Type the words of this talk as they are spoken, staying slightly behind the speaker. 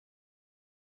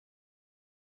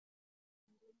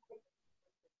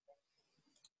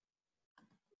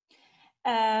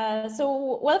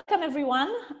So welcome everyone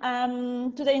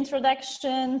to the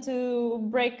introduction to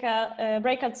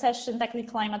breakout session tackling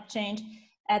climate change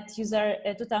at useR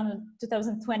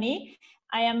 2020.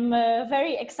 I am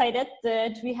very excited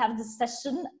that we have this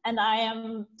session, and I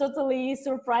am totally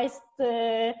surprised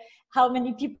how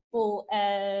many people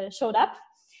showed up.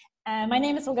 My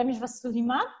name is Olga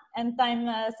Mirzwa-Sulima, and I'm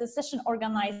the session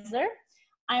organizer.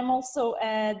 I'm also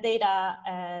a data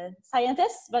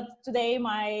scientist, but today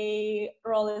my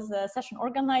role is a session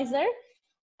organizer.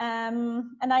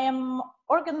 And I am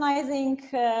organizing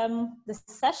this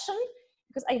session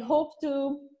because I hope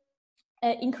to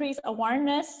increase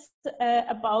awareness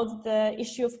about the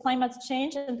issue of climate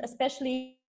change, and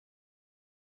especially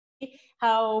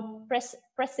how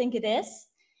pressing it is.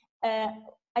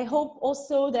 I hope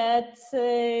also that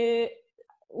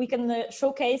we can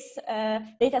showcase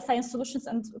data science solutions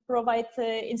and provide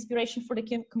inspiration for the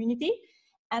community.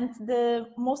 And the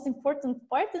most important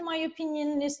part, in my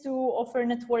opinion, is to offer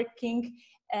networking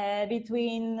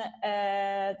between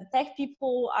the tech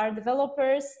people, our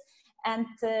developers, and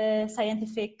the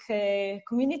scientific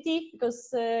community,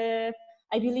 because I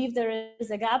believe there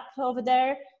is a gap over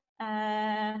there.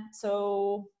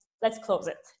 So let's close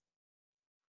it.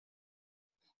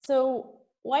 So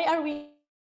why are we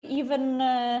even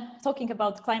talking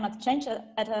about climate change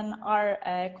at our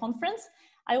conference?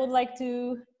 I would like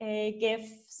to give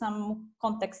some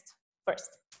context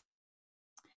first.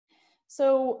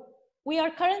 So we are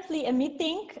currently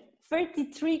emitting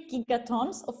 33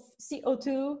 gigatons of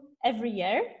CO2 every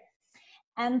year.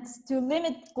 And to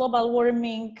limit global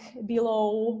warming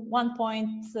below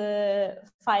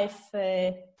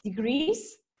 1.5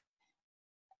 degrees,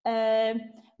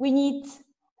 we need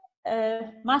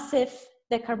massive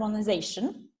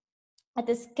decarbonization at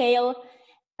a scale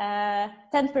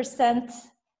 10%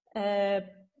 a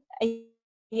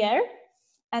year,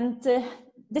 and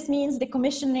this means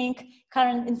decommissioning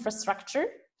current infrastructure,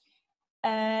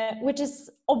 which is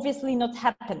obviously not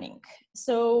happening.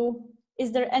 So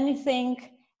is there anything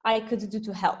I could do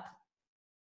to help?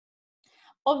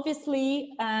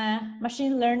 Obviously,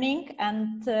 machine learning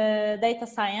and data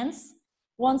science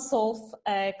won't solve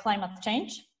climate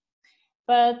change,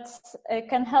 but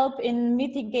can help in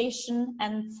mitigation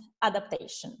and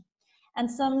adaptation. And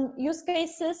some use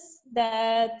cases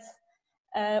that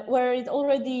where it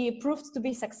already proved to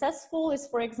be successful is,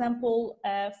 for example,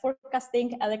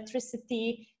 forecasting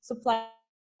electricity supply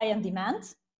and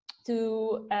demand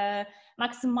to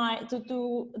maximize,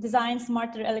 to design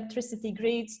smarter electricity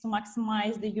grids to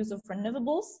maximize the use of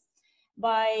renewables,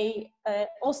 by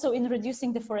also in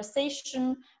reducing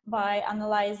deforestation by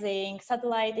analyzing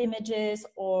satellite images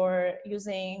or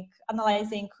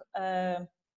analyzing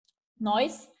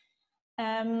noise.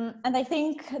 And I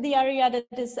think the area that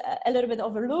is a little bit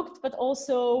overlooked, but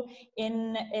also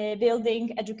in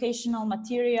building educational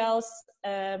materials,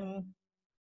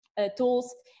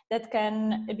 tools that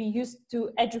can be used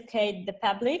to educate the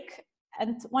public.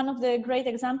 And one of the great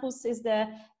examples is the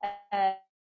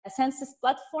Census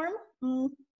platform,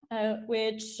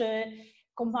 which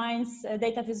combines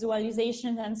data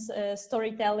visualization and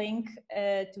storytelling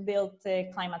to build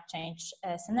climate change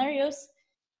scenarios.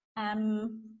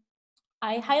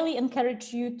 I highly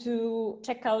encourage you to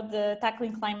check out the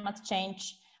Tackling Climate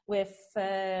Change with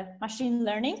Machine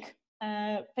Learning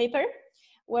paper,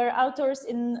 where authors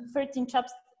in 13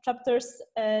 chapters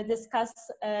discuss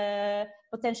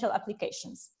potential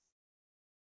applications.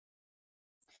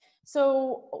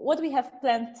 So what we have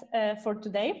planned for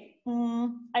today,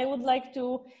 I would like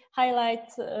to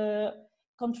highlight other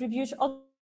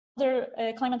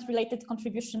climate-related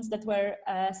contributions that were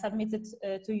submitted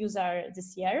to useR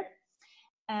this year.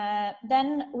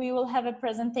 Then we will have a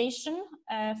presentation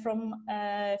from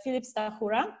Philip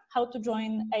Stachura, How to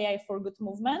Join AI for Good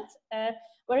movement,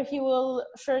 where he will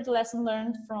share the lesson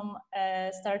learned from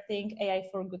starting AI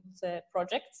for Good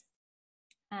projects.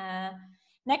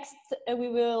 Next, we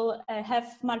will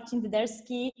have Marcin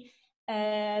Wyderski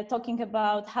talking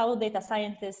about how data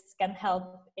scientists can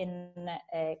help in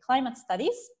climate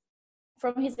studies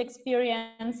from his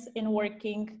experience in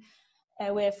working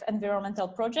with environmental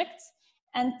projects.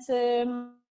 And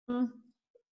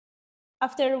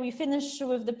after we finish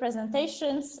with the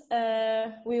presentations,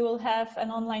 we will have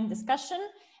an online discussion,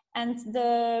 and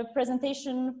the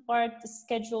presentation part is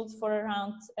scheduled for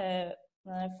around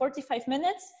 45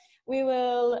 minutes. We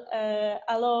will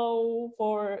allow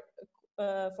for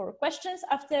questions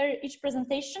after each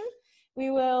presentation. We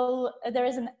will, there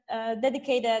is a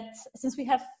dedicated, since we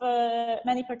have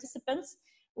many participants,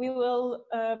 we will,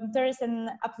 there is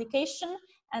an application,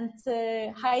 and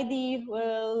Heidi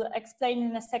will explain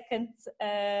in a second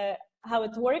how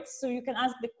it works. So you can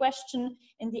ask the question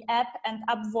in the app and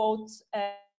upvote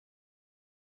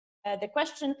the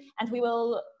question, and we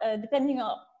will, depending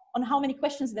on how many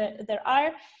questions there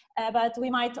are, but we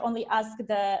might only ask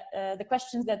the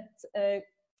questions that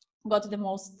got the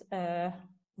most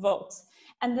votes.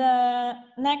 And the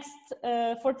next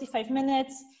 45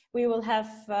 minutes, we will have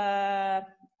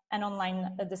an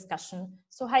online discussion.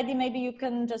 So Heidi, maybe you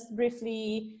can just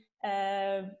briefly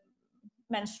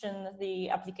mention the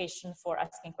application for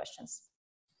asking questions.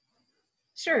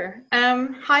 Sure.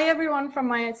 Hi, everyone from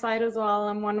my side as well.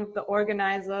 I'm one of the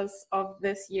organizers of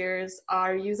this year's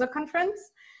our user conference.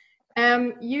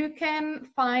 You can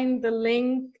find the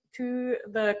link to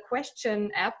the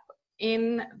question app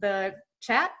in the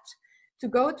chat. To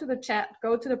go to the chat,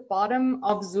 go to the bottom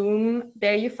of Zoom.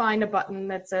 There you find a button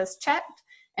that says chat,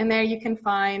 and there you can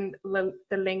find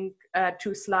the link to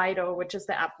Slido, which is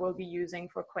the app we'll be using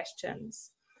for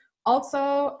questions.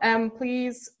 Also,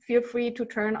 please feel free to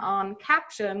turn on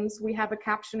captions. We have a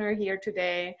captioner here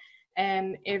today,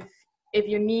 and if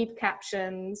you need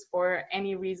captions for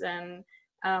any reason,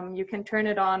 you can turn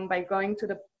it on by going to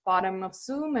the bottom of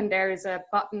Zoom, and there is a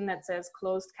button that says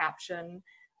closed caption.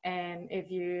 And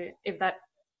if that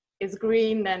is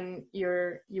green, then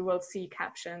you will see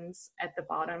captions at the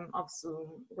bottom of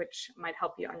Zoom, which might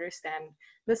help you understand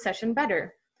the session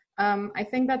better. I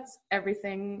think that's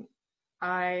everything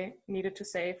I needed to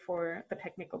say for the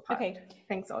technical part. Okay.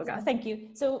 Thanks, Olga. Thank you.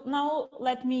 So now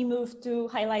let me move to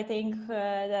highlighting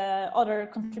the other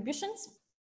contributions.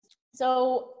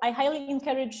 So I highly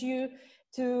encourage you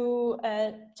to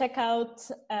check out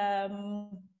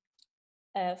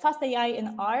Fast AI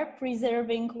in R,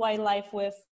 preserving wildlife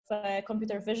with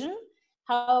computer vision.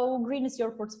 How green is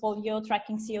your portfolio,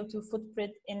 tracking CO2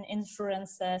 footprint in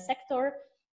insurance sector,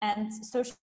 and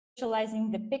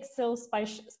socializing the pixels,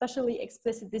 especially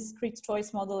explicit discrete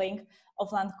choice modeling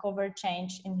of land cover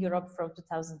change in Europe from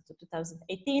 2000 to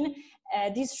 2018.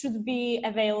 These should be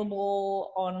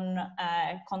available on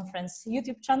conference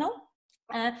YouTube channel.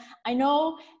 I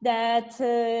know that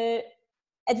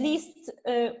at least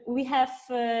we have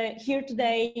here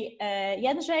today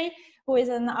Jędrzej, who is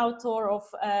an author of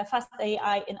Fast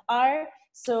AI in R.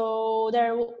 So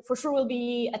there for sure will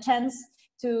be a chance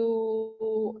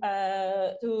to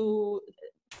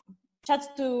chat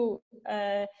to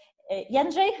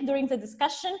Jędrzej during the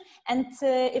discussion. And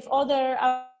if other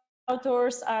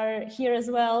authors are here as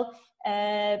well,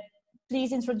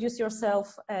 please introduce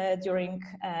yourself during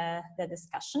the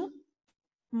discussion.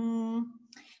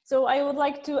 So I would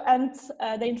like to end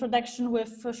the introduction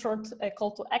with a short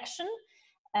call to action.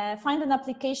 Find an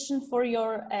application for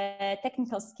your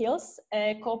technical skills,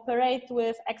 cooperate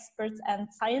with experts and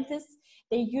scientists.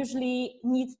 They usually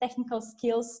need technical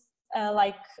skills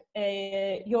like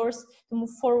yours to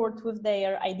move forward with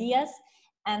their ideas,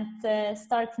 and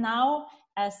start now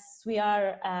as we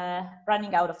are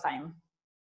running out of time.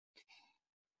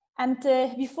 And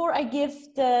before I give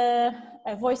the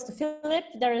voice to Philip,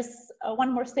 there is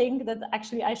one more thing that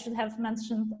actually I should have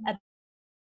mentioned at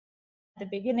the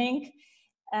beginning.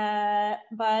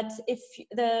 But if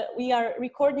we are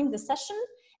recording the session,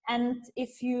 and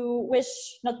if you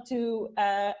wish not to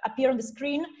appear on the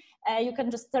screen, you can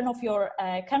just turn off your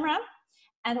camera,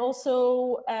 and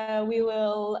also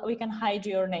we can hide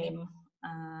your name.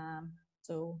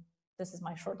 So this is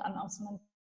my short announcement.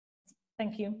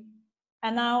 Thank you.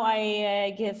 And now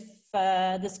I give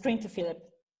the screen to Philip.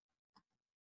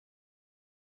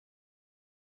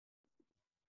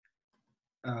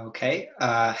 Okay,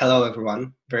 hello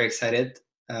everyone. Very excited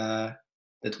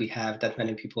that we have that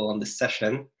many people on this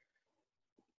session.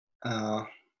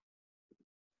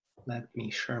 Let me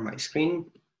share my screen.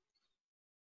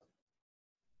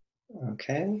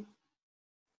 Okay,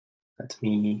 let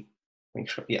me make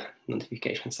sure, yeah,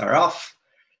 notifications are off.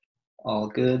 All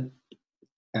good.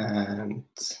 And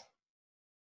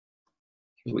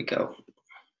here we go.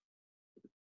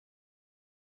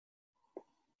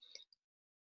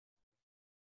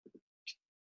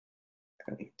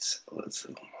 And let's a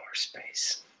little more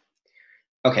space.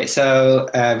 Okay, so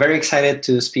very excited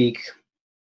to speak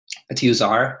at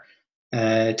useR.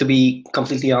 To be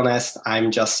completely honest,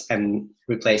 I'm just a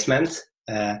replacement.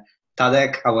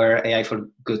 Tadek, our AI for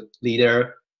Good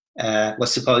leader,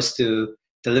 was supposed to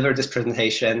deliver this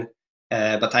presentation,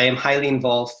 but I am highly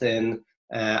involved in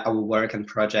our work and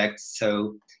projects,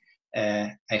 so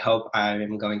I hope I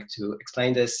am going to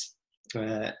explain this,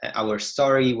 our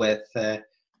story with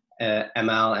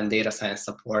ML and data science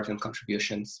support and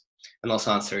contributions, and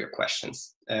also answer your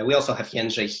questions. We also have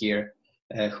Jędrzej here,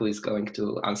 who is going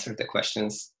to answer the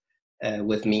questions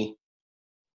with me.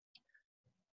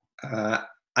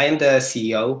 I am the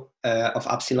CEO of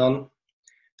Upsilon.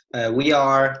 We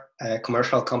are a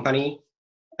commercial company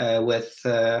with,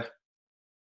 I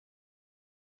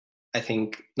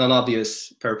think,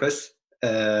 non-obvious purpose.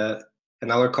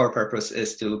 And our core purpose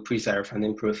is to preserve and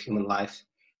improve human life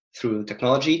through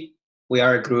technology. We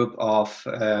are a group of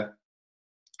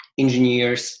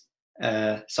engineers,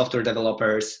 software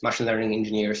developers, machine learning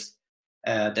engineers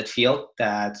that feel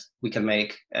that we can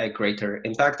make a greater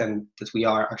impact and that we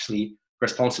are actually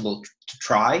responsible to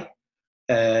try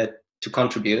to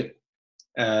contribute.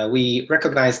 We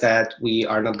recognize that we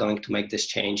are not going to make this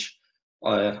change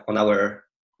on our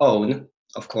own,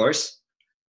 of course.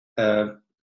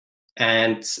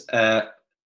 And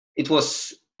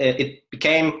it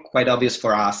became quite obvious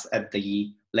for us at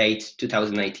the late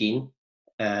 2018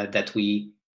 that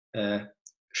we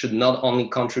should not only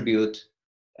contribute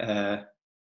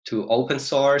to open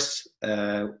source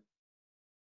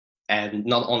and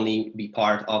not only be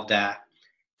part of the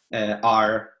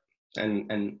R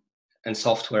and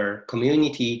software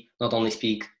community, not only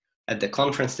speak at the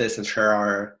conferences and share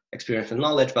our experience and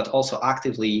knowledge, but also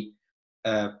actively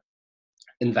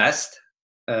invest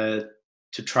to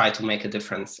try to make a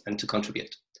difference and to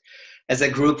contribute. As a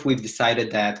group, we've decided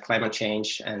that climate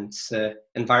change and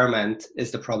environment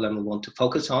is the problem we want to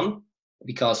focus on,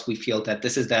 because we feel that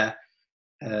this is the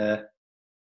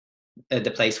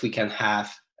place we can have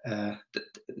the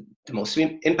most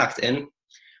impact in.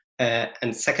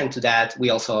 And second to that, we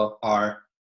also are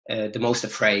the most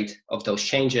afraid of those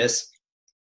changes.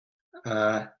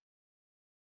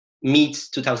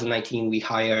 Mid-2019, we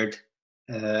hired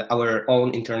our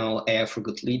own internal AI for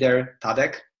Good leader,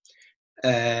 Tadek,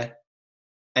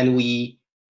 and we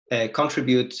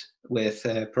contribute with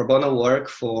pro bono work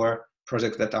for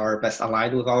projects that are best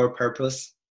aligned with our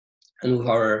purpose and with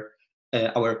our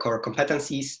core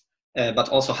competencies, but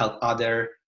also help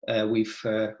other with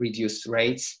reduced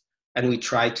rates. And we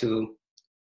try to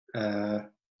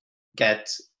get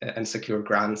and secure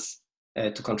grants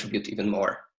to contribute even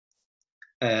more.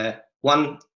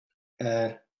 One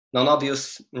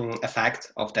non-obvious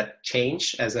effect of that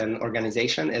change as an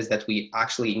organization is that we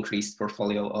actually increased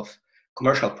portfolio of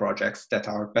commercial projects that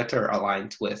are better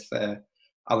aligned with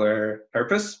our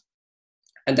purpose.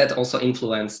 And that also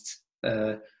influenced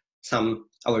some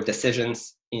our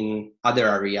decisions in other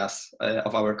areas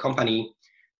of our company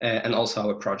and also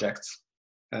our projects.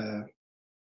 And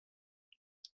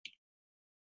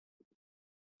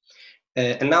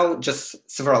now just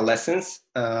several lessons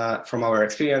from our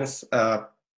experience.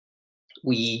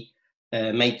 We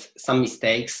made some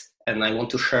mistakes, and I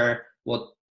want to share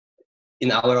what,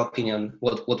 in our opinion,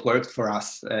 what worked for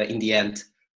us in the end,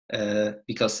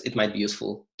 because it might be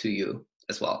useful to you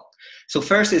as well. So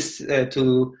first is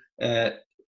to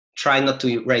try not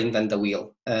to reinvent the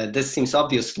wheel. This seems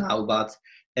obvious now, but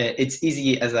it's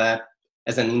easy as an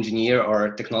engineer or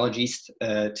a technologist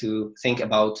to think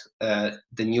about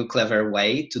the new clever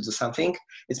way to do something.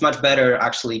 It's much better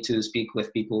actually to speak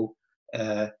with people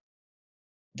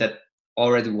that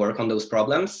already work on those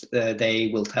problems.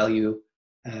 They will tell you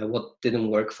what didn't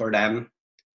work for them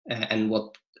and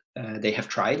what they have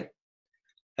tried.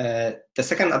 The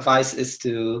second advice is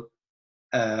to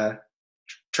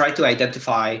try to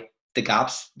identify the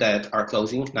gaps that are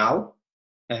closing now.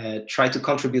 Try to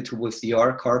contribute with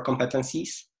your core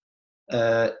competencies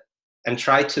and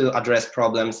try to address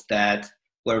problems that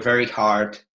were very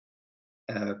hard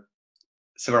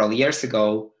several years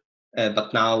ago,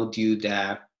 but now due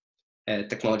to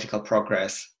technological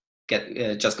progress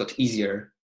just got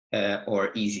easier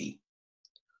or easy.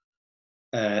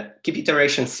 Keep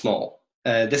iterations small.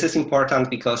 This is important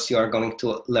because you are going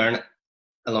to learn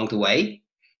along the way,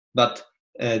 but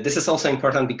this is also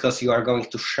important because you are going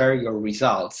to share your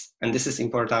results, and this is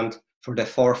important for the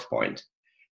fourth point.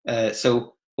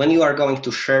 So when you are going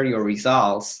to share your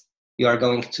results, you are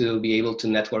going to be able to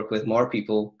network with more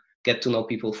people, get to know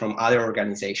people from other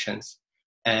organizations,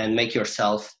 and make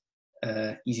yourself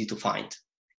easy to find.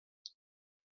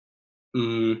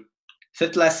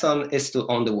 Fifth lesson is to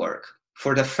own the work.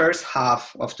 For the first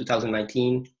half of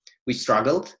 2019, we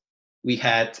struggled. We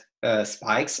had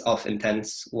spikes of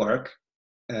intense work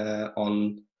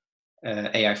on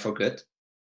AI for Good,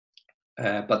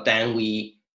 but then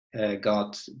we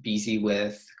got busy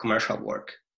with commercial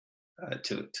work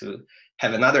to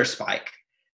have another spike.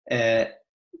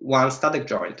 Once Tadek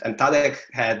joined, and Tadek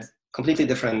had completely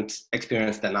different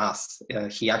experience than us.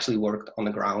 He actually worked on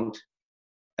the ground.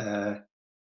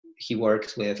 He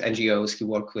worked with NGOs, he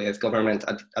worked with government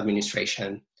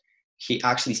administration. He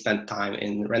actually spent time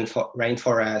in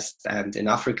rainforest and in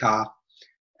Africa.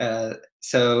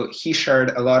 So he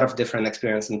shared a lot of different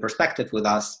experience and perspective with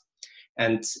us.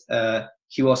 and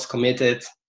he was committed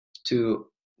to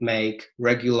make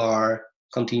regular,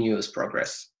 continuous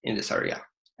progress in this area.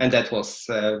 And that was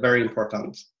very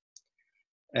important.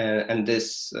 And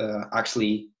this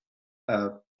actually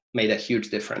made a huge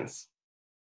difference.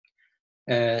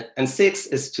 And 6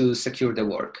 is to secure the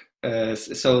work.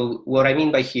 So what I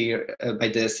mean by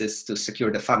this is to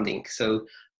secure the funding. So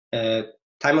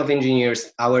time of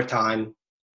engineers, our time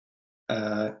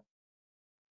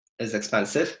is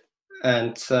expensive,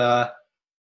 and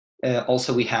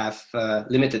also we have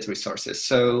limited resources.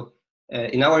 So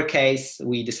in our case,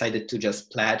 we decided to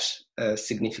just pledge a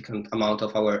significant amount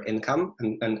of our income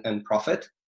and profit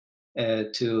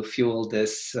to fuel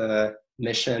this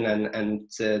mission and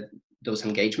those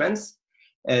engagements.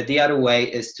 The other way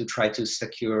is to try to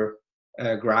secure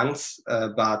grants,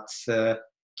 but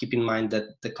keep in mind that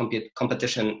the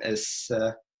competition is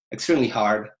extremely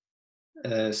hard,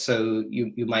 so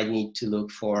you might need to look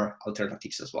for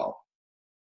alternatives as well.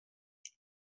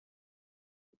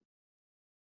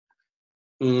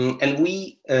 And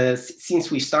we,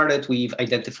 since we started, we've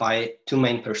identified 2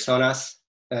 main personas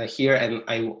here, and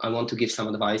I want to give some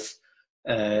advice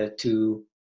to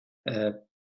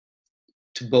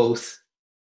both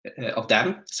of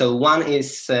them. So one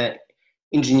is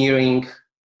engineering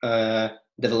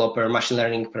developer, machine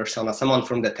learning persona, someone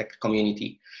from the tech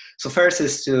community. So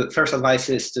first advice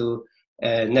is to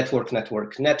network.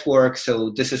 So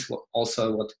this is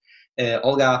also what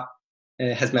Olga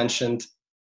has mentioned.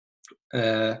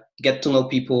 Get to know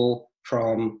people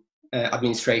from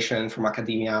administration, from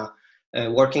academia,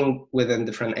 working within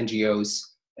different NGOs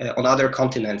on other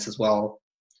continents as well,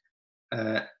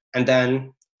 and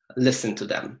then listen to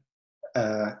them,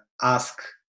 ask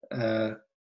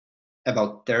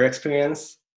about their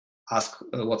experience, ask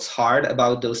what's hard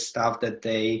about those stuff that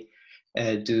they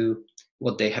do,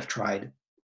 what they have tried,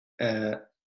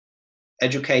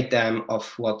 educate them of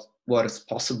what is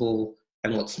possible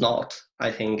and what's not.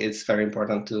 I think it's very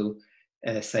important to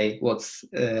say what's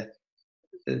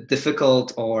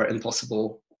difficult or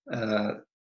impossible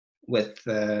with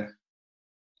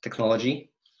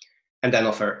technology, and then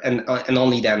offer, and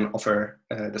only then offer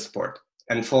the support.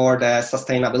 And for the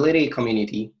sustainability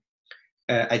community,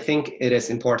 I think it is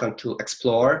important to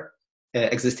explore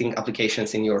existing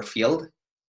applications in your field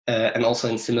and also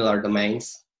in similar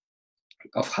domains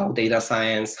of how data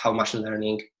science, how machine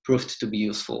learning proved to be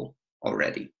useful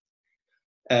already.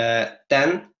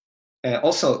 Then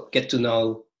also get to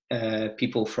know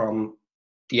people from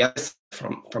the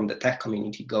from the tech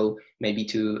community. Go maybe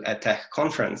to a tech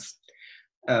conference,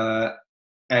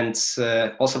 and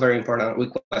also very important,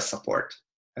 request support,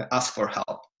 ask for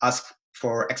help, ask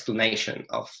for explanation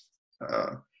of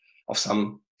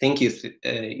something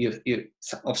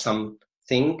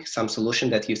some solution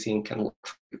that you think can work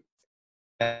for you.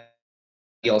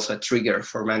 Also a trigger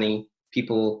for many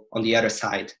people on the other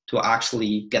side to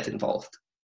actually get involved.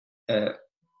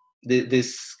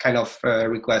 This kind of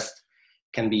request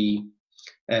can be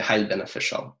highly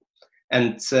beneficial,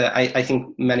 and I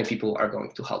think many people are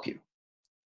going to help you.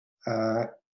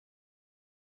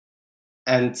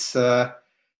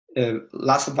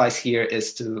 Last advice here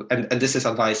is to, and this is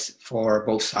advice for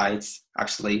both sides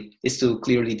actually, is to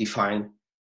clearly define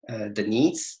the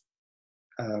needs,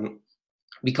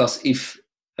 because if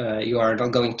you are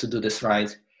not going to do this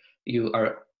right, you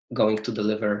are going to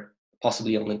deliver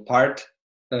possibly only part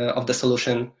of the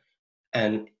solution,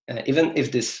 and even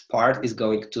if this part is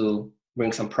going to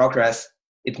bring some progress,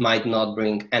 it might not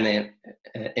bring any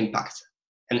impact,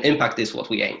 and impact is what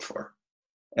we aim for.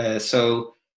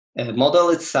 So model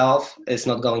itself is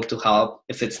not going to help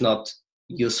if it's not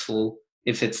useful,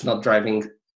 if it's not driving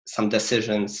some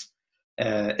decisions,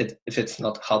 if it's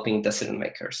not helping decision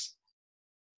makers.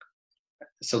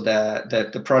 So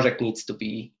the project needs to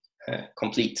be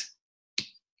complete.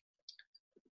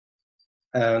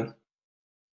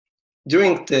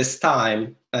 During this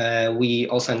time, we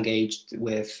also engaged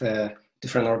with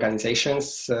different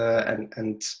organizations,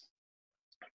 and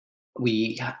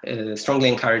we strongly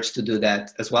encourage to do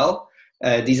that as well.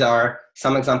 These are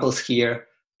some examples here.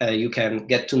 You can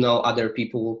get to know other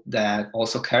people that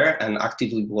also care and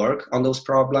actively work on those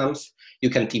problems. You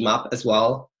can team up as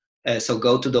well. So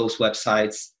go to those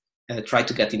websites, try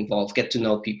to get involved, get to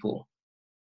know people.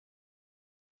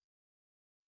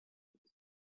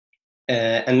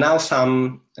 And now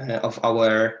some of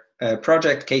our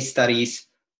project case studies.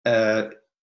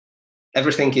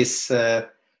 Everything is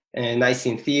nice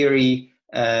in theory,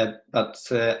 but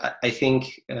I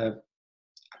think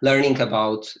learning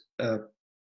about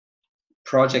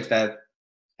projects that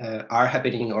are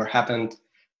happening or happened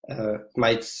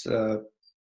might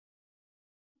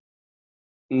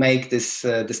make this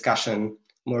discussion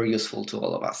more useful to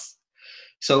all of us.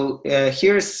 So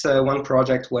here's one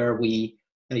project where we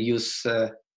use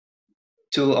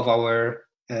two of our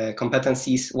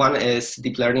competencies. One is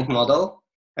deep learning model,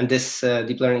 and this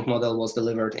deep learning model was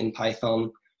delivered in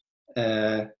Python.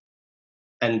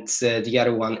 And the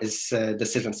other one is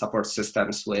decision support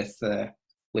systems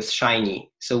with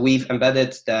Shiny. So we've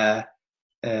embedded the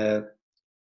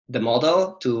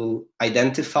model to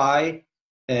identify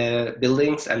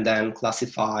buildings and then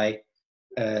classify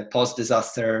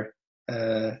post-disaster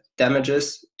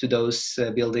damages to those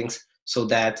buildings, so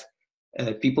that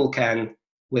people can,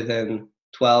 within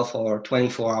 12 or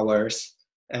 24 hours,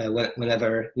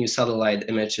 whenever new satellite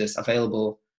image is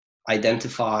available,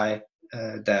 identify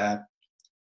the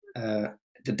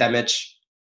damage,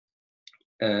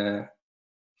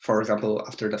 for example,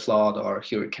 after the flood or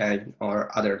hurricane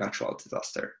or other natural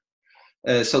disaster.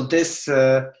 So this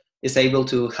is able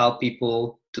to help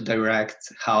people to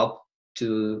direct help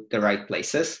to the right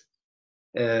places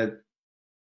and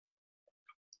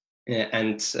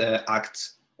act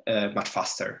much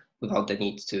faster without the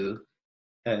need to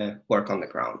work on the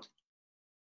ground.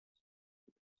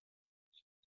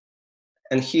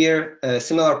 And here, a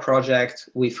similar project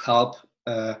with help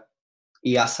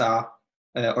EASA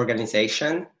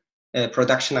organization,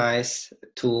 productionize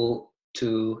tool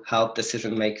to help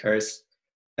decision makers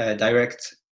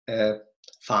direct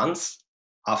funds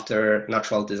after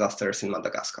natural disasters in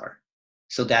Madagascar,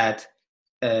 so that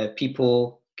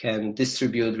people can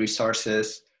distribute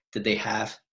resources that they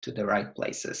have to the right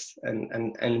places.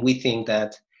 And we think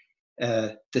that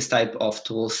this type of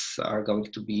tools are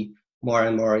going to be more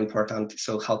and more important,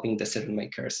 so helping decision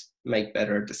makers make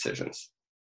better decisions,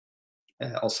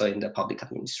 also in the public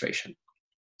administration.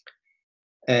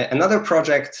 Another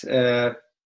project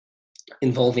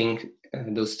involving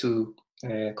those two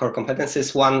core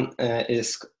competencies. One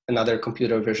is another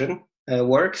computer vision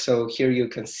work. So here you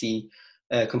can see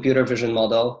a computer vision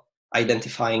model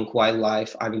identifying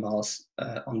wildlife, animals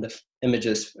on the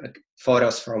images,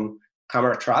 photos from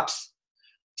camera traps.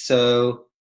 So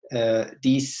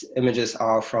these images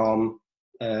are from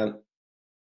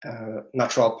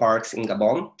natural parks in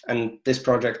Gabon, and this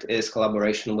project is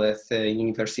collaboration with the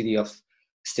University of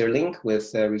Stirling,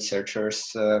 with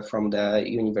researchers from the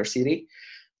university.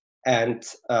 And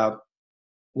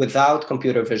without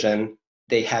computer vision,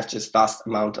 they have just vast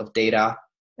amount of data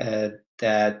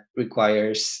that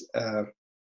requires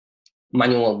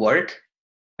manual work,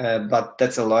 but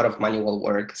that's a lot of manual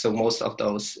work. So most of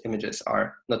those images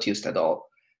are not used at all.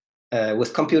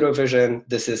 With computer vision,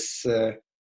 this is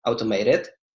automated.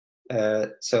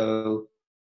 So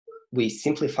we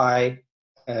simplify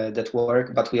that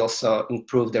work, but we also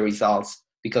improve the results,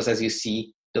 because as you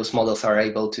see, those models are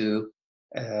able to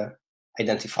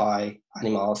identify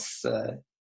animals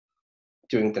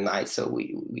during the night. So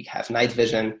we have night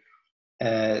vision.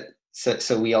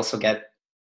 So we also get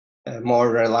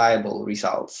more reliable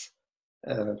results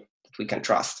that we can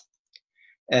trust.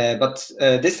 But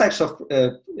this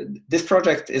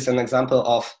project is an example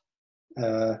of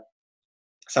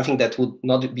something that would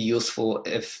not be useful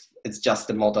if it's just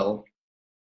a model.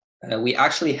 We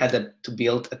actually had to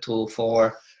build a tool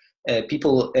for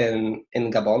people in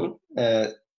Gabon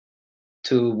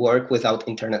to work without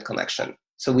internet connection.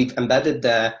 So we've embedded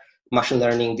the machine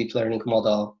learning, deep learning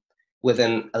model with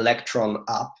an Electron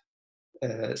app,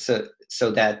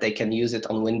 so that they can use it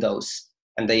on Windows,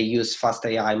 and they use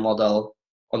FastAI model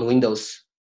on Windows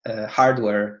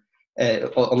hardware,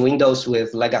 on Windows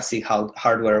with legacy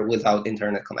hardware without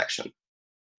internet connection.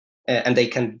 And they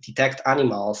can detect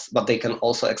animals, but they can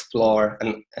also explore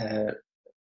and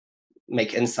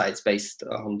make insights based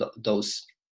on those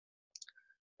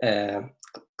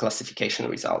classification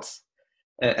results.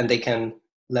 And they can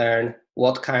learn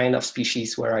what kind of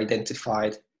species were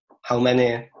identified, how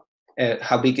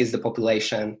big is the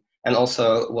population, and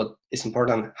also what is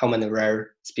important, how many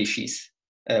rare species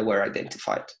were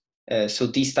identified. So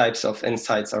these types of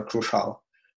insights are crucial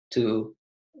to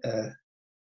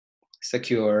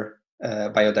secure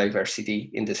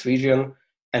biodiversity in this region.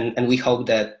 And we hope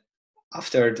that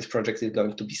after this project is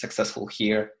going to be successful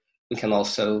here, we can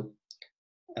also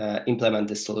implement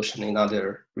this solution in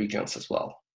other regions as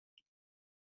well.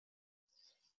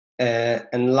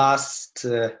 And last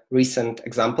recent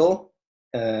example,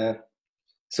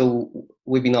 so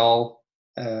we've been all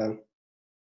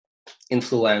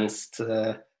influenced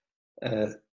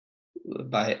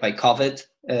by COVID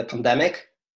pandemic.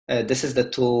 This is the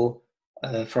tool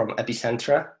from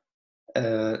Epicentra,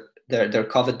 their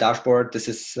COVID dashboard. This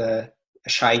is a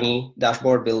Shiny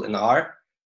dashboard built in R,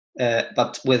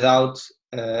 but without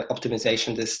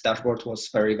optimization, this dashboard was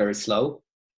very, very slow.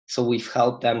 So we've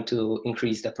helped them to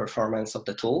increase the performance of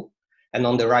the tool. And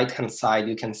on the right-hand side,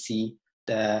 you can see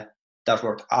the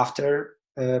dashboard after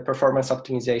performance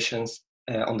optimizations,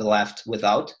 on the left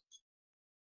without.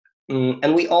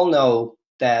 And we all know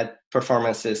that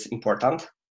performance is important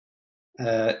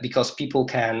because people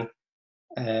can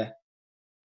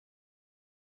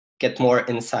get more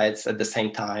insights at the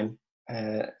same time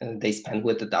they spend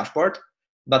with the dashboard.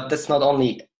 But that's not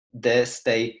only this,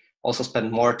 they also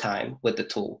spend more time with the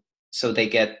tool. So they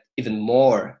get even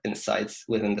more insights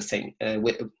within the same, in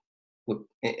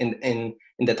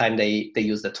the time they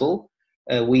use the tool.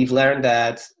 We've learned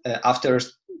that after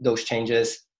those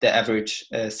changes, the average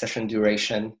session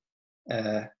duration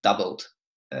doubled.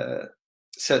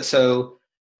 So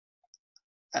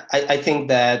I think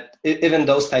that even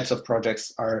those types of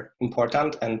projects are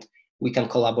important, and we can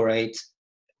collaborate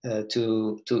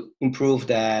to improve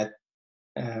that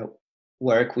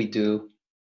work we do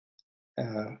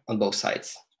on both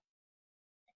sides.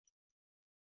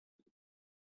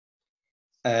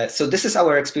 So this is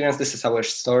our experience. This is our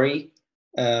story.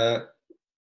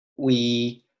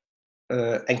 We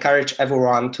encourage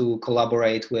everyone to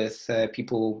collaborate with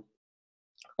people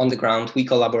on the ground. We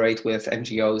collaborate with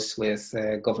NGOs, with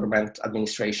government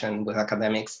administration, with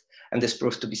academics, and this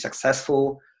proved to be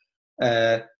successful.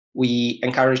 We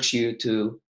encourage you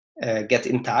to get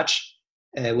in touch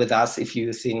with us if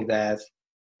you think that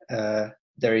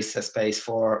there is a space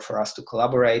for us to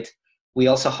collaborate. We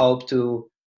also hope to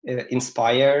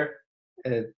inspire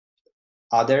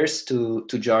others to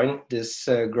join this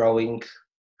growing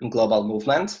global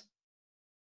movement.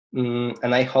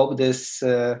 And I hope this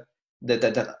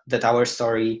that our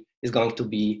story is going to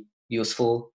be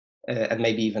useful and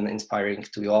maybe even inspiring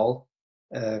to you all.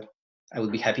 I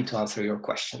would be happy to answer your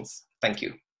questions. Thank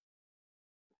you.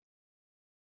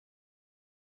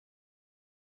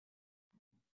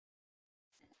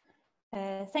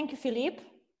 Thank you, Philippe.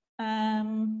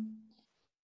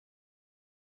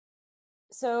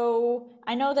 So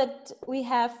I know that we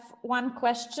have one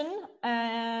question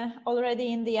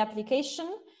already in the application.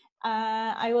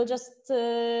 I just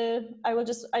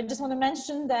want to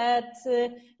mention that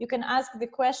you can ask the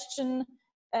question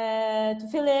to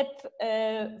Philippe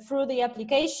through the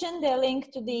application. The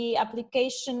link to the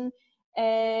application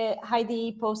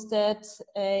Heidi posted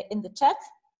in the chat.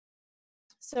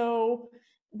 So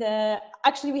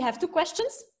actually we have two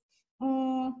questions.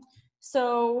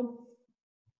 So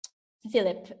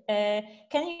Philip,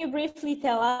 can you briefly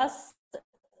tell us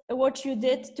what you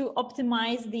did to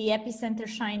optimize the Epicenter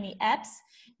Shiny apps?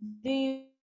 Do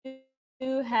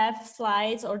you have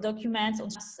slides or documents on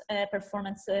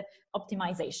performance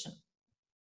optimization?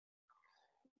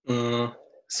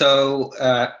 So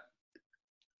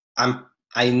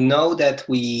I know that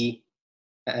we.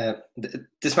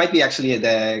 This might be actually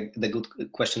the good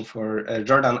question for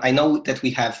Jordan. I know that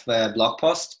we have a blog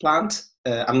post planned.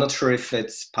 I'm not sure if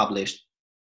it's published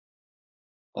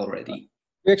already.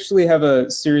 We actually have a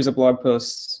series of blog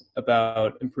posts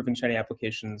about improving Shiny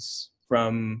applications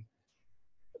from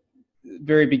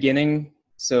very beginning,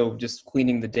 so just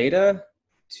cleaning the data,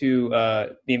 to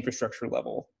the infrastructure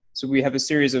level. So we have a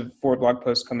series of 4 blog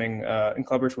posts coming in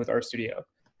collaboration with RStudio.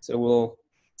 So we'll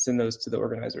send those to the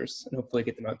organizers and hopefully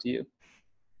get them out to you.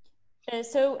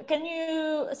 So can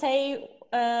you say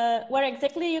where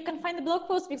exactly you can find the blog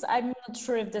post? Because I'm not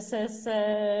sure if this is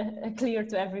clear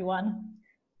to everyone.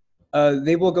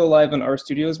 They will go live on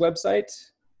RStudio's website.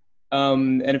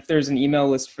 And if there's an email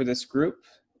list for this group,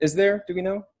 is there? Do we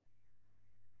know?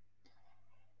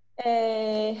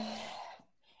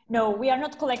 No, we are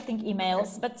not collecting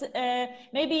emails, but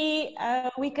maybe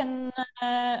we can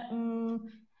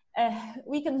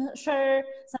share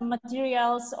some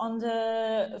materials on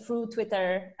through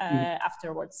Twitter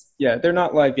afterwards. Yeah, they're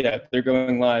not live yet. They're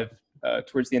going live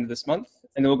towards the end of this month,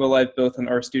 and they'll go live both on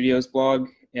RStudio's blog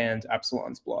and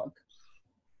Absalon's blog.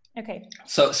 Okay.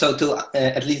 So to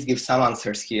at least give some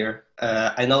answers here,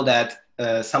 I know that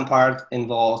some part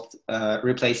involved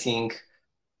replacing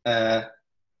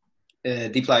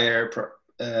dplyr,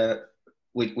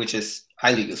 which is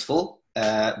highly useful,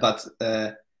 but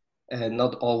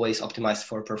not always optimized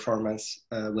for performance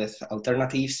with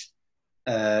alternatives.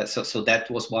 So that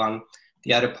was one.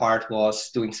 The other part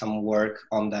was doing some work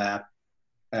on the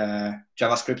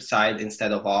JavaScript side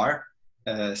instead of R.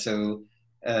 So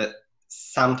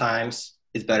sometimes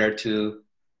it's better to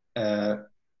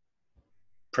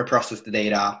preprocess the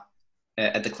data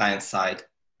at the client side,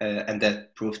 and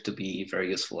that proved to be very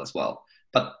useful as well.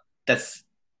 But that's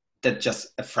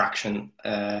just a fraction.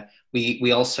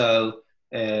 We also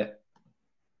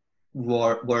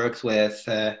worked with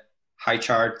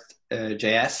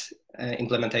HighChart.js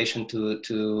implementation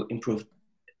to improve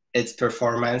its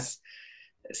performance.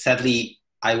 Sadly,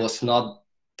 I was not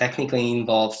technically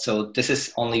involved, so this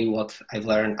is only what I've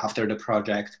learned after the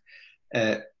project.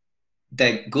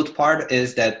 The good part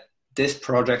is that this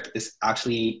project is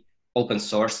actually open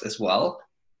source as well,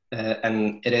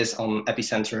 and it is on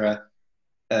Epicenter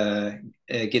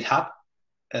GitHub.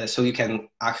 So you can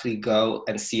actually go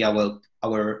and see our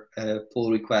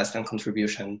pull request and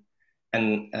contribution,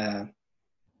 and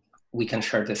we can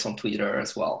share this on Twitter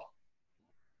as well.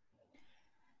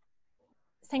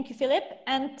 Thank you, Philip.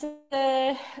 And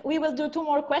we will do 2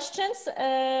 more questions.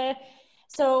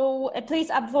 So please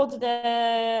upvote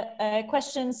the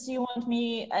questions you want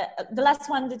me, the last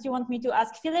one that you want me to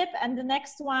ask Philip, and the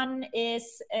next one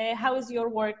is, how is your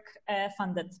work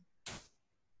funded?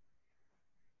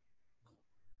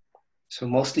 So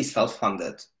mostly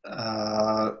self-funded.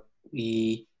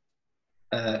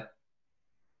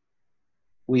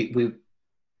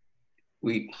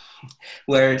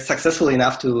 We're successful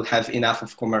enough to have enough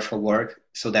of commercial work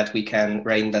so that we can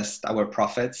reinvest our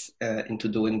profits into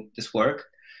doing this work.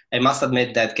 I must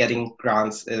admit that getting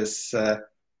grants is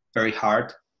very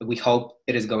hard. We hope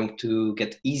it is going to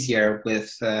get easier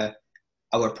with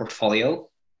our portfolio,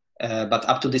 but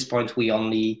up to this point, we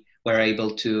only were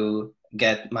able to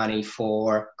get money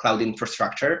for cloud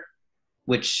infrastructure,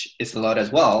 which is a lot as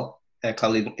well.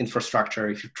 Cloud infrastructure,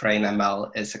 if you train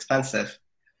ML, is expensive.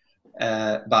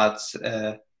 But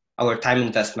our time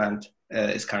investment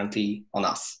is currently on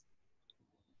us.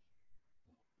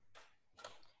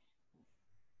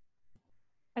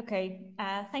 Okay,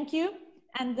 thank you.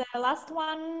 And the last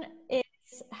one is,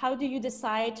 how do you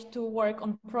decide to work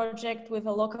on project with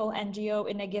a local NGO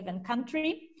in a given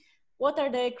country? What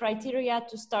are the criteria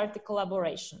to start the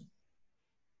collaboration?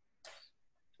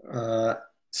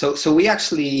 So we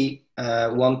actually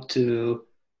want to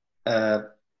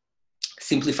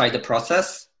simplify the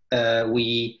process.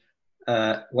 We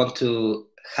want to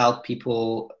help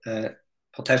people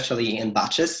potentially in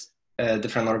batches,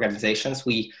 different organizations.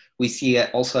 We see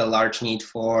also a large need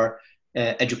for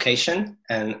education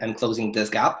and closing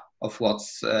this gap of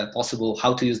what's possible,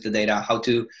 how to use the data, how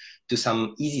to do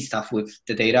some easy stuff with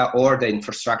the data or the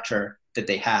infrastructure that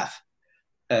they have.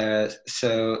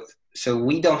 So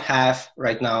we don't have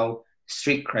right now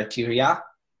strict criteria.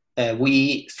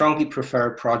 We strongly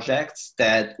prefer projects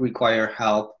that require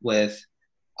help with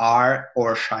R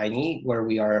or Shiny, where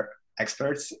we are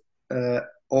experts,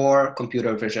 or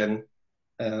computer vision,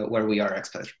 where we are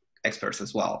experts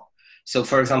as well. So,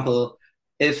 for example,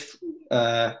 if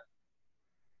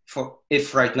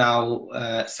right now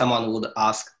someone would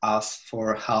ask us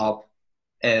for help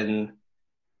in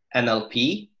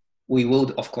NLP, we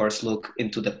would of course look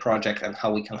into the project and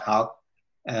how we can help,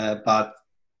 but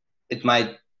it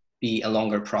might be a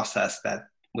longer process that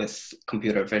with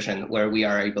computer vision, where we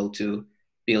are able to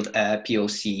build a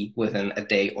POC within a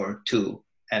day or 2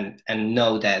 and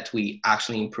know that we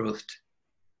actually improved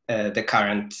the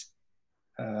current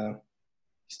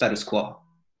status quo.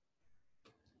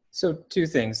 So 2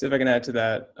 things, if I can add to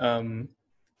that.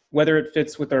 Whether it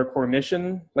fits with our core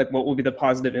mission, like what will be the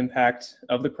positive impact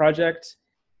of the project,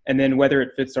 and then whether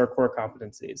it fits our core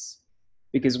competencies,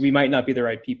 because we might not be the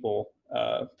right people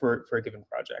for a given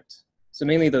project. So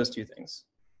mainly those 2 things.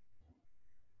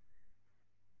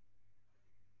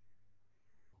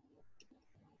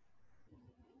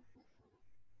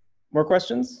 More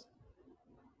questions?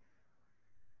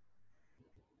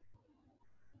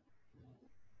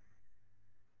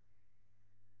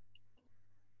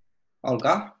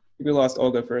 Olga? We lost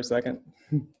Olga for a second.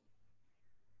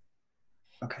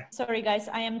 Okay. Sorry, guys,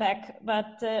 I am back,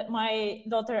 but my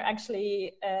daughter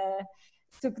actually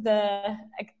took the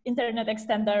internet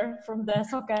extender from the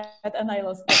socket and I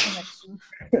lost the connection.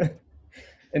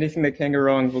 Anything that can go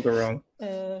wrong will go wrong.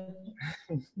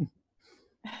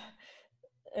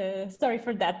 Sorry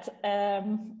for that.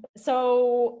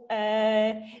 So,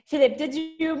 Philip, did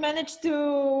you manage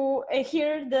to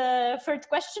hear the third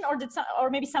question, or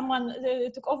maybe someone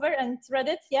took over and read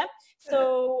it? Yeah.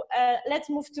 So let's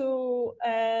move to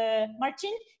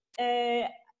Marcin.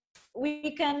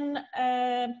 We can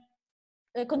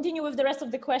continue with the rest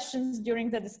of the questions during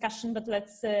the discussion, but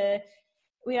let's.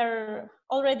 We are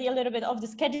already a little bit off the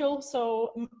schedule,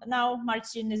 so now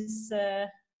Marcin is.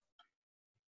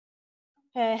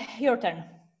 Your turn.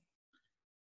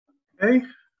 Okay. Can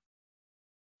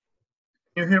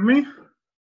you hear me?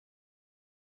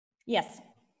 Yes.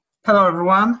 Hello,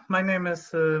 everyone. My name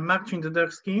is Marcin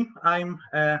Dyderski. I'm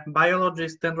a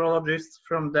biologist, dendrologist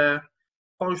from the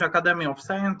Polish Academy of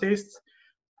Scientists.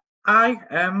 I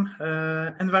am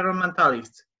an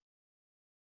environmentalist.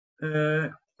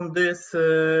 On this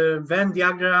Venn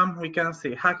diagram, we can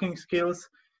see hacking skills,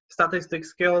 statistic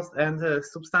skills, and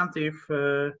substantive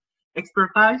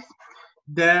expertise.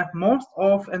 The most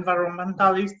of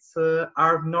environmentalists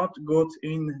are not good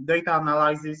in data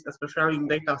analysis, especially in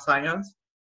data science,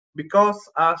 because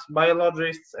as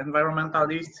biologists,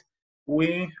 environmentalists,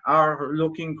 we are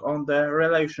looking on the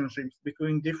relationships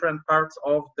between different parts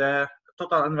of the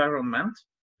total environment.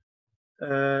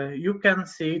 You can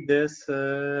see this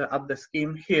at the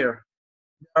scheme here.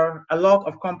 There are a lot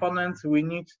of components. We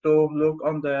need to look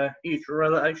on the each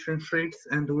relationships,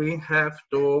 and we have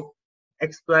to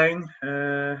explain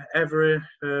every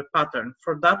pattern.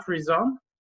 For that reason,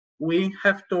 we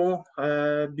have to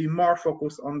be more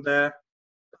focused on the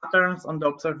patterns, on the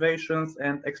observations,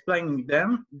 and explaining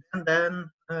them, and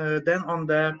then on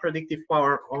the predictive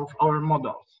power of our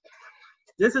models.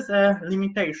 This is a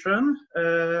limitation.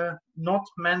 Not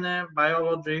many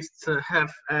biologists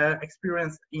have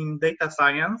experience in data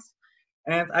science,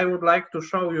 and I would like to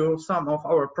show you some of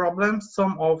our problems,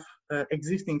 some of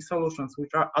existing solutions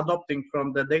which are adopting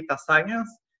from the data science,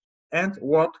 and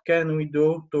what can we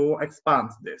do to expand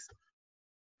this.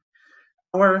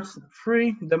 Our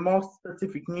the most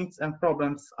specific needs and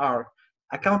problems are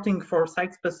accounting for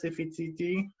site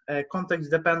specificity, context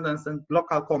dependence, and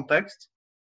local context.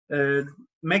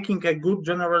 Making a good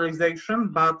generalization,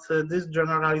 but this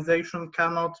generalization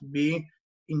cannot be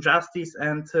injustice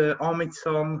and omit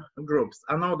some groups.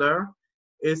 Another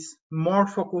is more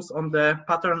focused on the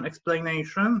pattern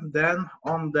explanation than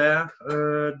on the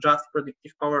just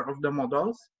predictive power of the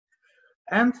models.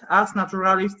 And as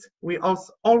naturalists, we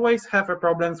also always have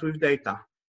problems with data.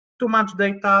 Too much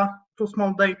data, too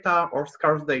small data, or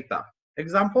scarce data.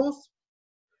 Examples?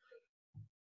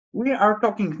 We are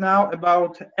talking now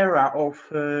about era of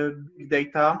big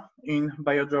data in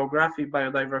biogeography,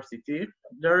 biodiversity.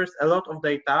 There is a lot of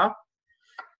data,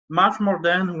 much more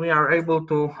than we are able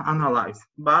to analyze,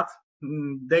 but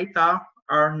data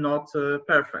are not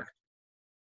perfect.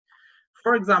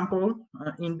 For example,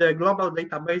 in the global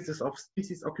databases of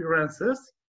species occurrences,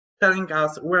 telling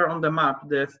us where on the map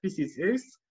the species is,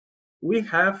 we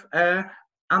have a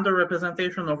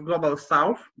underrepresentation of global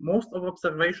south. Most of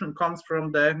observation comes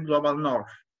from the global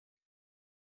north.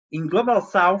 In global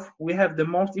south, we have the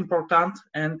most important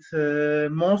and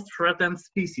most threatened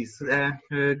species,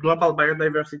 global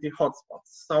biodiversity hotspots.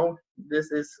 So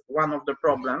this is one of the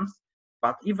problems.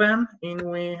 But even when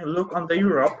we look on the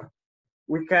Europe,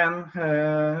 we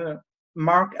can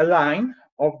mark a line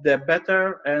of the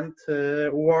better and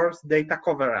worse data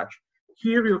coverage.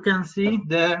 Here you can see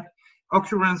the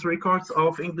occurrence records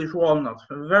of English walnut,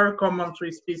 a very common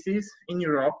tree species in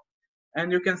Europe.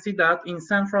 And you can see that in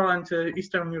Central and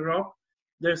Eastern Europe,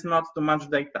 there's not too much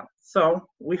data. So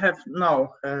we have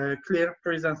no clear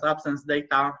presence-absence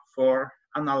data for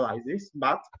analysis,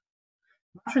 but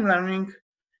machine learning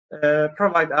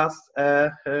provide us a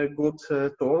good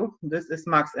tool. This is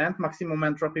MaxEnt, maximum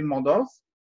entropy models,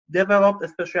 developed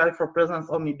especially for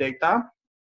presence-only data,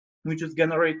 which is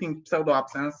generating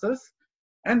pseudo-absences.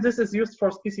 And this is used for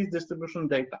species distribution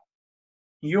data.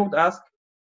 You would ask,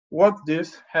 what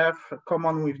this have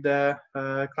common with the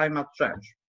climate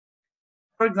change?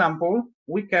 For example,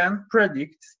 we can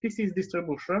predict species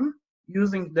distribution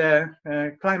using the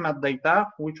climate data,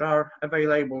 which are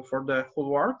available for the whole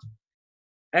world,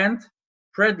 and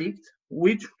predict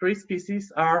which tree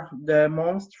species are the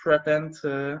most threatened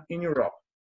in Europe.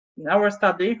 In our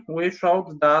study, we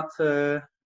showed that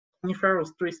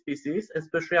coniferous tree species,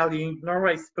 especially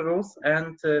Norway spruce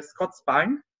and Scots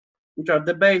pine, which are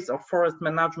the base of forest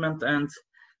management and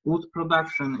wood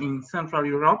production in Central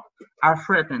Europe, are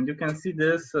threatened. You can see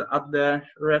this at the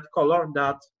red color,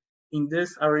 that in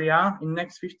this area, in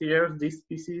next 50 years, these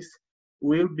species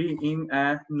will be in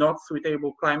a not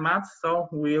suitable climate, so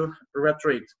will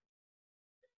retreat.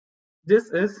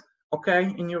 This is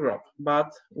okay in Europe, but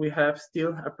we have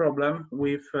still a problem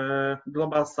with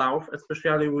global south,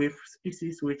 especially with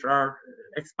species which are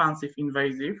expansive,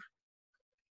 invasive.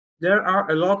 There are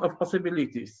a lot of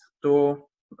possibilities to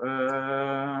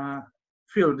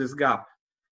fill this gap.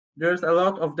 There's a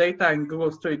lot of data in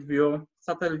Google Street View,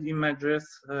 satellite images,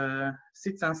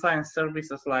 citizen science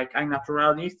services like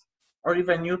iNaturalist, or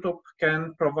even YouTube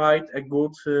can provide a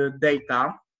good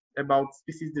data about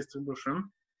species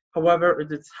distribution. However,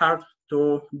 it is hard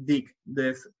to dig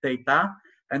this data,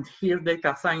 and here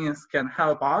data science can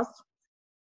help us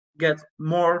get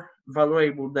more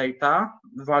valuable data,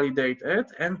 validate it,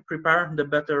 and prepare the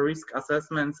better risk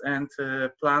assessments and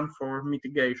plan for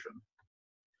mitigation.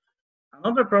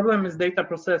 Another problem is data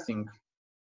processing.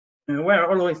 We're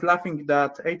always laughing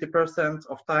that 80%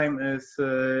 of time is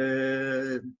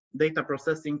data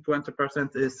processing,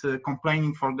 20% is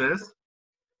complaining for this.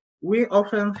 We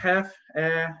often have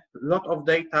a lot of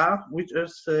data, which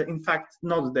is in fact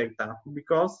not data,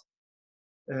 because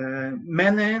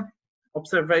many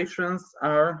observations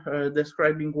are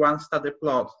describing one study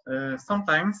plot.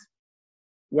 Sometimes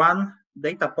one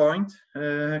data point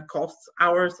costs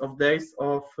hours of days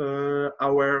of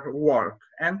our work,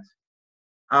 and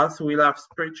as we love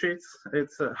spreadsheets,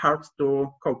 it's hard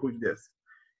to cope with this.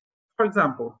 For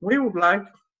example, we would like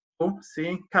to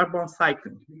see carbon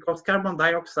cycling, because carbon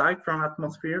dioxide from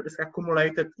atmosphere is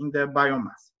accumulated in the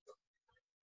biomass.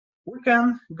 We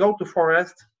can go to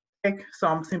forest, take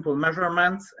some simple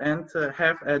measurements, and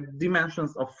have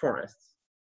dimensions of forests.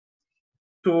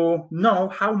 To know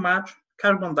how much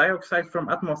carbon dioxide from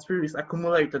atmosphere is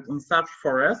accumulated in such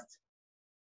forests,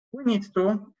 we need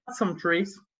to cut some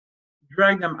trees,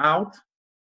 dry them out,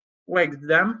 weight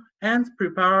them, and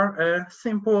prepare a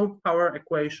simple power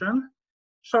equation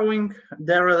showing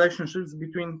the relationships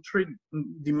between three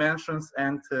dimensions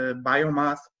and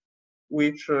biomass,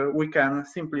 which we can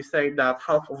simply say that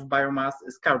half of biomass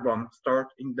is carbon stored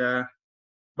in the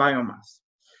biomass.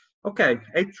 Okay,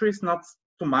 8 trees not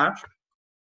too much,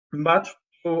 but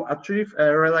to achieve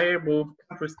a reliable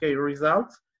country scale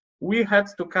result, we had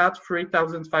to cut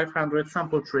 3,500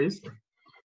 sample trees,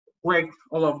 weighed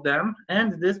all of them,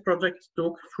 and this project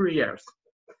took 3 years.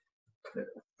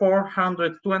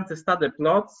 420 study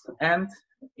plots, and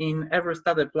in every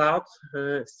study plot,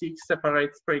 6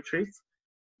 separate spreadsheets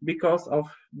because of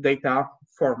data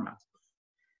format.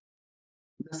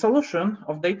 The solution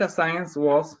of data science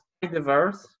was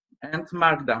diverse and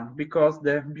markdown, because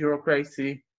the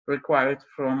bureaucracy required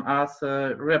from us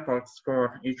reports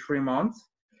for each 3 months.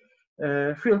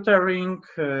 Filtering,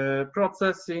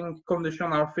 processing,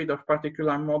 conditional fit of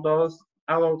particular models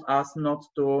allowed us not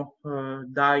to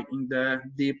dive in the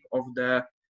deep of the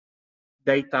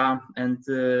data and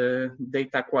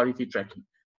data quality checking.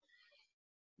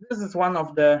 This is one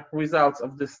of the results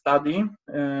of this study.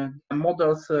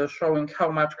 Models showing how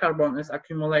much carbon is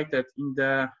accumulated in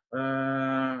the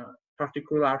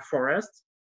particular forest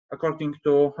according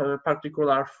to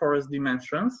particular forest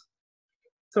dimensions.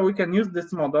 So we can use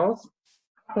these models,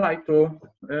 apply to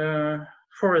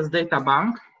forest data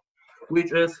bank,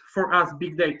 which is for us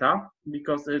big data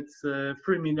because it's 3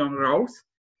 million rows.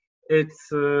 It's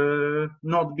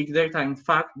not big data in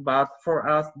fact, but for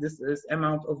us this is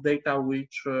amount of data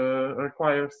which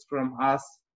requires from us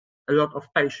a lot of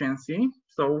patience.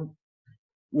 So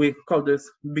we call this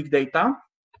big data.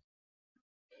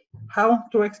 How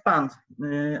to expand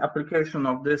application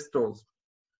of these tools?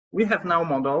 We have now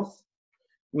models.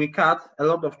 We cut a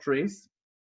lot of trees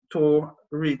to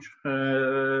reach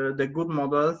the good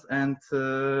models and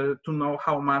to know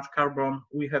how much carbon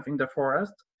we have in the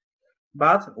forest.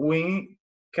 But we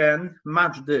can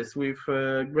match this with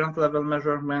ground level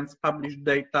measurements, published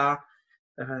data,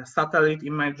 satellite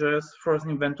images, forest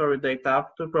inventory data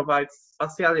to provide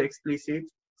spatially explicit,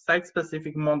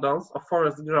 site-specific models of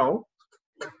forest growth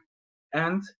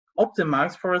and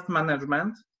optimize forest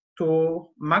management to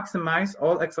maximize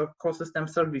all ecosystem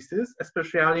services,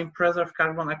 especially preserve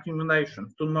carbon accumulation,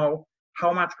 to know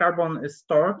how much carbon is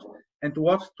stored and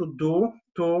what to do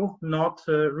to not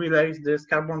release this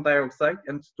carbon dioxide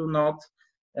and to not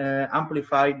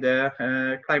amplify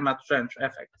the climate change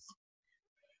effects.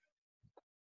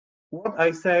 What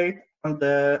I said at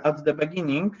the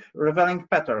beginning, revealing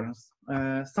patterns.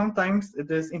 Sometimes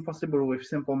it is impossible with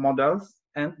simple models,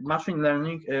 and machine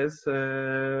learning is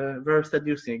a very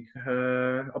seducing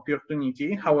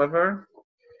opportunity. However,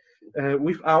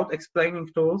 without explaining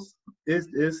tools, it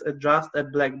is just a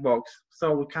black box.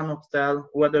 So we cannot tell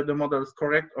whether the model is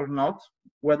correct or not,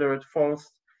 whether it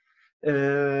falls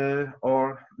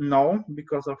or no,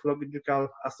 because of logical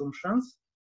assumptions.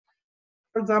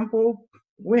 For example,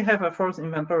 we have a forest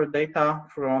inventory data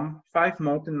from 5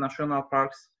 mountain national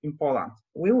parks in Poland.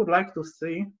 We would like to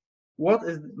see what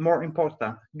is more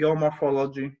important,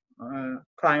 geomorphology,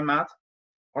 climate,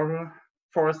 or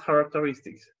forest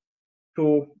characteristics.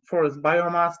 To forest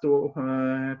biomass,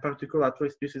 to particular tree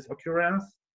species occurrence.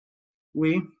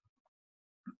 We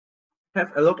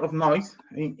have a lot of noise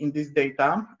in this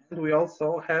data, and we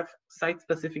also have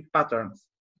site-specific patterns.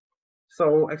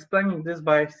 So explaining this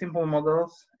by simple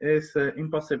models is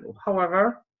impossible.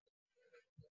 However,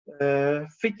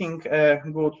 fitting a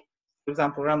good, for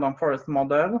example, random forest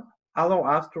model allow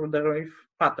us to derive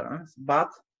patterns, but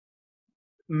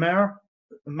mere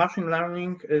machine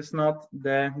learning is not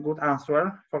the good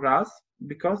answer for us,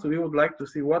 because we would like to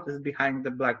see what is behind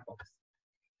the black box.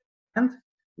 And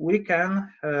we can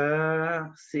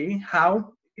see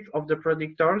how each of the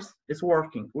predictors is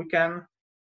working. We can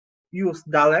use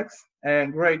DALEX, a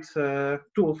great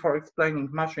tool for explaining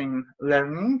machine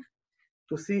learning,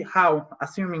 to see how,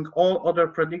 assuming all other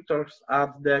predictors at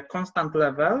the constant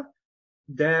level,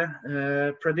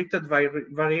 the predicted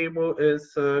variable is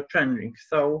changing.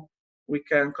 So we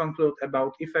can conclude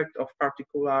about effect of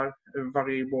particular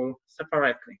variable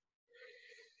separately.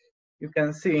 You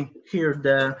can see here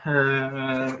the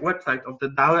website of the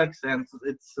DALEX and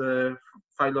its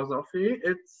philosophy.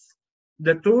 It's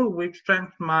the tool which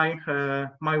changed my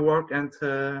my work and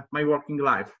my working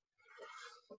life.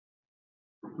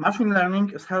 Machine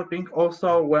learning is helping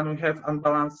also when we have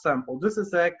unbalanced sample. This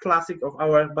is a classic of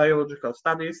our biological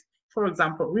studies. For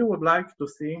example, we would like to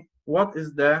see what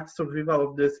is the survival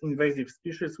of this invasive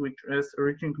species, which is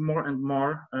reaching more and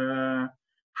more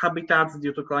habitats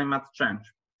due to climate change.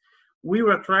 We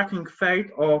were tracking fate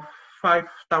of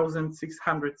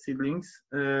 5,600 seedlings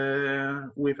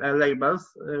with labels,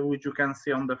 which you can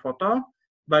see on the photo,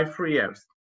 by 3 years.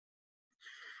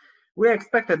 We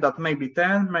expected that maybe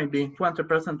 10, maybe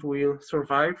 20% will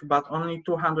survive, but only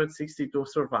 262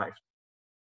 survived.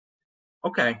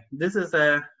 Okay, this is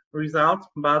a result,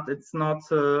 but it's not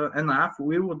enough.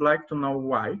 We would like to know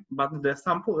why, but the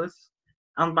sample is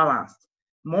unbalanced.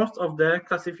 Most of the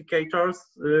classificators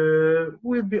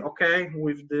will be okay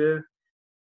with the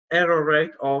error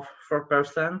rate of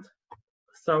 4%,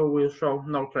 so we'll show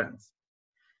no trends.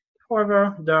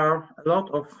 However, there are a lot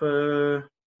of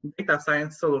data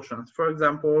science solutions. For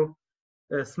example,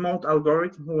 a smooth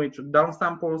algorithm which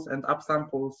downsamples and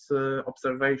upsamples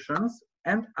observations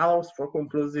and allows for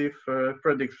conclusive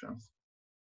predictions.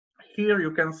 Here you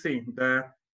can see the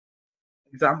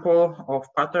example of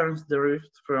patterns derived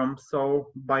from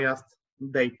so biased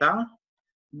data,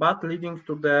 but leading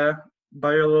to the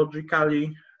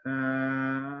biologically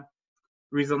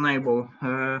reasonable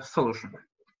solution.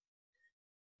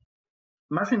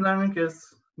 Machine learning is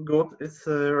good, it's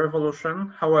a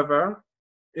revolution. However,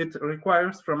 it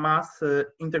requires from us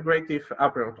integrative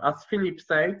approach. As Philip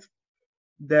said,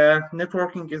 the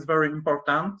networking is very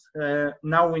important.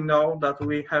 Now we know that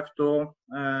we have to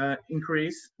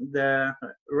increase the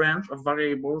range of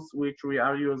variables which we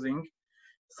are using.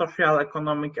 Social,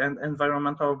 economic, and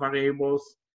environmental variables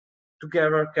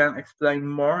together can explain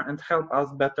more and help us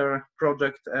better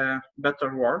project a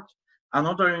better world.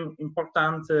 Another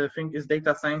important thing is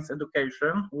data science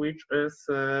education, which is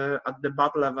at the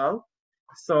bad level.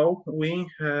 So we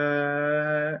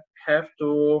have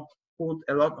to put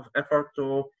a lot of effort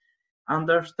to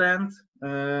understand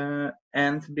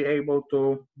and be able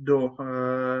to do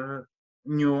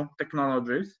new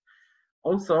technologies.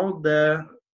 Also, the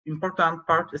important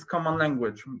part is common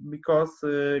language, because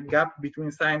gap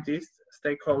between scientists,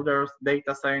 stakeholders,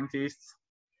 data scientists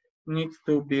needs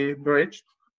to be bridged.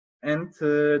 And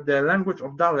the language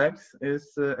of DALEX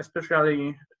is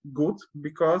especially good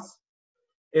because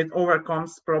it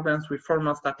overcomes problems with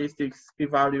formal statistics,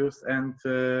 p-values, and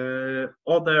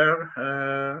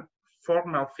other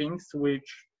formal things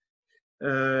which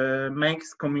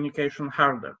makes communication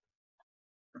harder.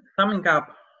 Summing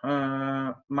up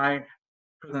my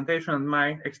presentation and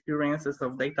my experiences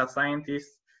of data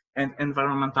scientists and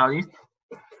environmentalists,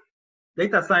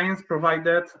 data science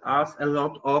provided us a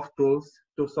lot of tools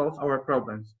to solve our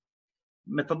problems.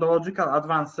 Methodological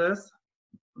advances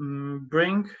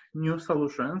bring new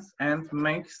solutions and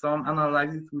make some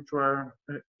analyses which were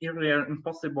earlier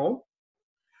impossible,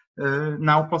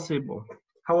 now possible.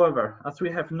 However, as we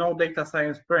have no data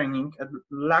science training and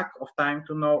lack of time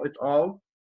to know it all,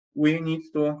 we need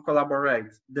to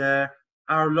collaborate.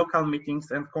 Our local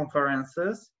meetings and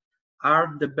conferences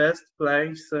are the best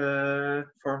place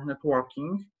for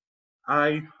networking.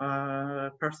 I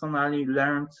personally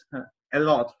learned a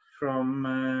lot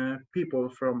from people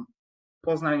from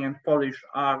Poznań and Polish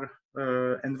R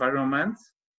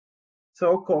environments.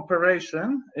 So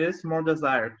cooperation is more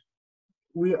desired.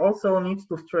 We also need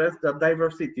to stress that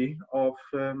diversity of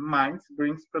minds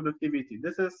brings productivity.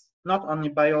 This is not only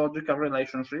biological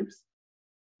relationships,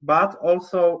 but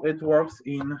also it works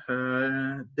in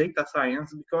data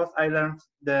science, because I learned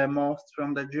the most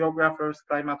from the geographers,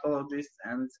 climatologists,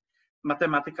 and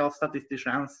mathematical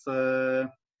statisticians,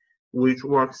 which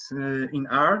works in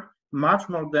R, much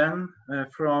more than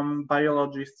from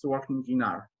biologists working in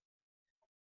R.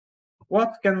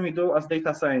 What can we do as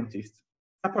data scientists?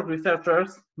 Support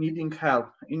researchers needing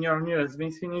help in your nearest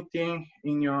vicinity,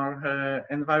 in your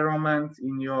environment,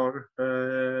 in your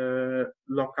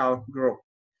local group.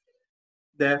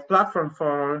 The platform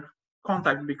for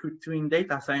contact between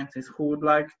data scientists who would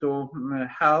like to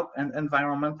help and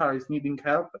environmentalists needing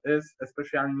help is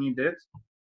especially needed.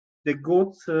 The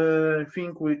good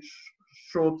thing which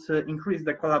should increase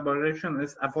the collaboration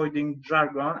is avoiding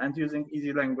jargon and using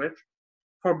easy language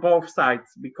for both sides,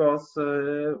 because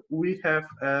we have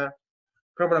a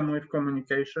problem with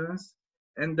communications,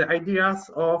 and the ideas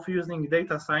of using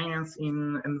data science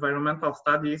in environmental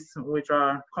studies which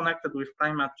are connected with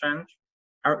climate change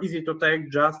are easy to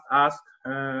take. Just ask,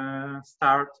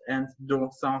 start and do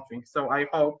something. So I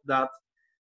hope that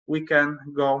we can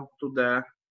go to the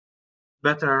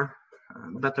better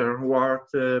world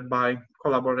by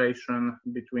collaboration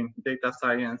between data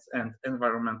science and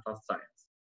environmental science.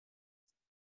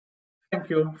 Thank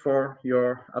you for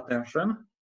your attention.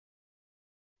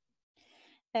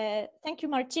 Thank you,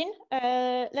 Marcin.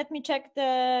 Let me check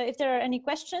if there are any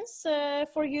questions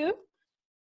for you.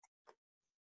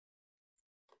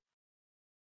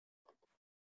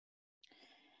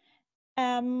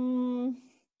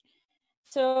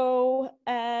 So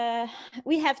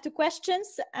we have two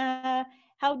questions.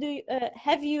 How do you,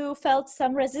 have you felt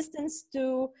some resistance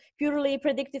to purely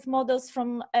predictive models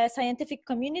from a scientific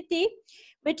community,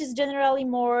 which is generally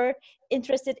more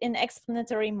interested in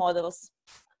explanatory models?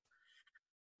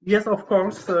 Yes, of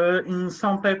course. In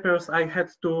some papers, I had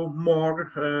to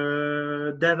more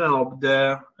develop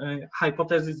the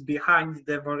hypothesis behind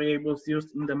the variables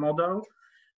used in the model.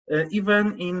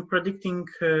 Even in predicting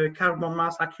carbon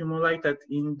mass accumulated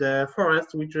in the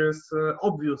forest, which is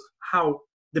obvious how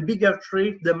the bigger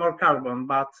tree, the more carbon,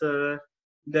 but the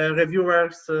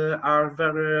reviewers are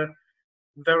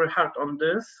very hard on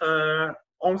this.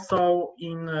 Also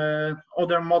in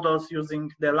other models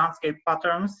using the landscape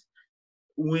patterns,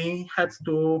 we had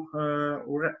to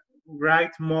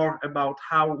write more about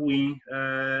how we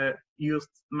used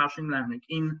machine learning.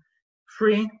 In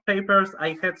 3 papers,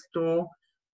 I had to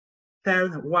tell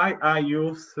why I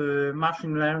use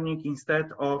machine learning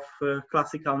instead of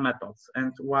classical methods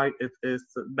and why it is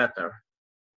better.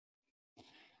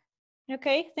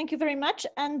 Okay, thank you very much.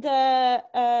 And the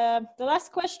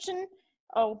last question.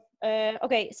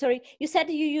 Okay, sorry. You said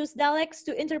you use DALEX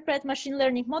to interpret machine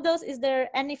learning models. Is there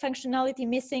any functionality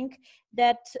missing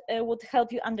that would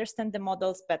help you understand the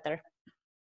models better?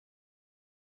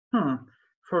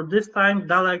 For this time,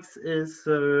 DALEX is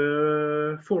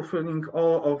fulfilling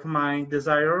all of my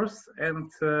desires,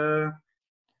 and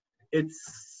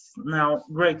it's now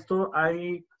great tool.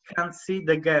 I can't see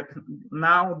the gap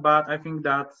now, but I think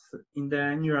that in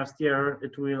the nearest year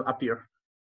it will appear.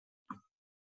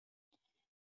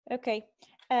 Okay,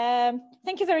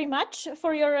 thank you very much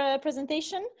for your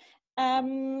presentation.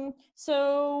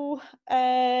 So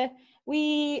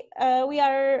we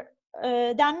are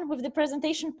done with the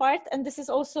presentation part, and this is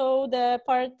also the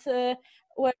part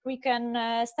where we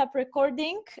can stop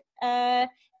recording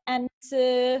and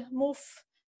move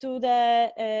to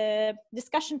the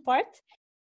discussion part.